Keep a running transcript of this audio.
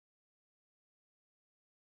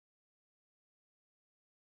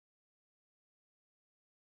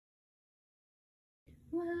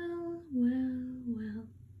Well, well, well,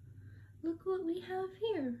 look what we have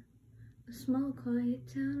here. A small quiet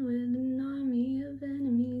town with an army of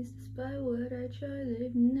enemies. Despite what I try,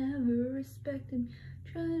 they've never respected me.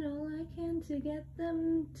 Tried all I can to get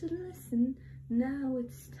them to listen. Now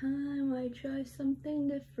it's time I try something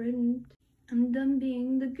different. I'm done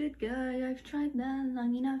being the good guy, I've tried that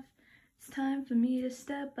long enough. It's time for me to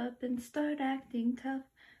step up and start acting tough.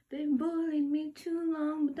 They've bullied me too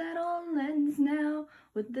long, but that all ends now.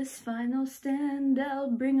 With this final stand,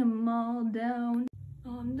 I'll bring 'em all down.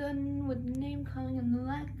 Oh, I'm done with the name calling and the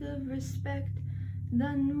lack of respect.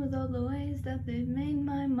 Done with all the ways that they've made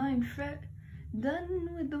my mind fret. Done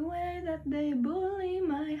with the way that they bully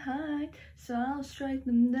my height. So I'll strike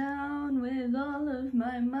them down with all of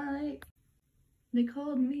my might. They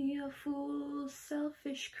called me a fool,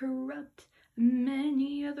 selfish, corrupt, and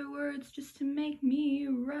many other words just to make me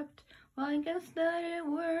erupt. Well, I guess that it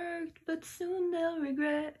worked, but soon they'll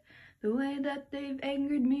regret the way that they've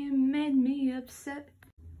angered me and made me upset.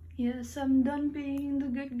 Yes, I'm done being the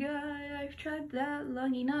good guy, I've tried that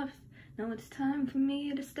long enough. Now it's time for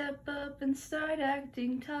me to step up and start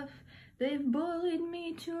acting tough. They've bullied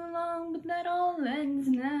me too long, but that all ends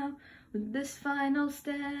now. With this final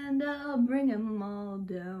stand, I'll bring 'em all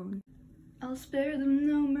down. I'll spare them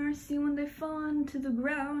no mercy when they fall into the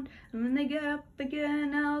ground. And when they get up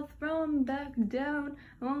again, I'll throw 'em back down.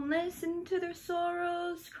 I won't listen to their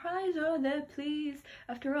sorrows, cries, or their pleas.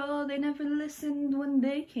 After all, they never listened when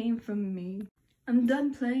they came from me. I'm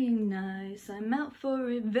done playing nice, I'm out for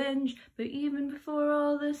revenge. But even before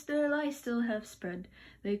all this, their lies still have spread.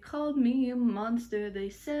 They called me a monster, they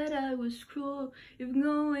said I was cruel, even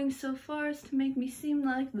going so far as to make me seem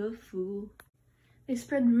like the fool. They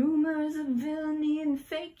spread rumors of villainy and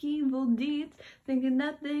fake evil deeds, thinking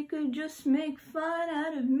that they could just make fun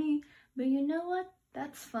out of me. But you know what?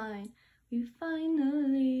 That's fine. We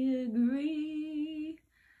finally agree.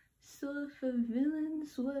 So if a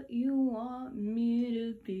villain's what you want me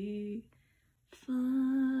to be,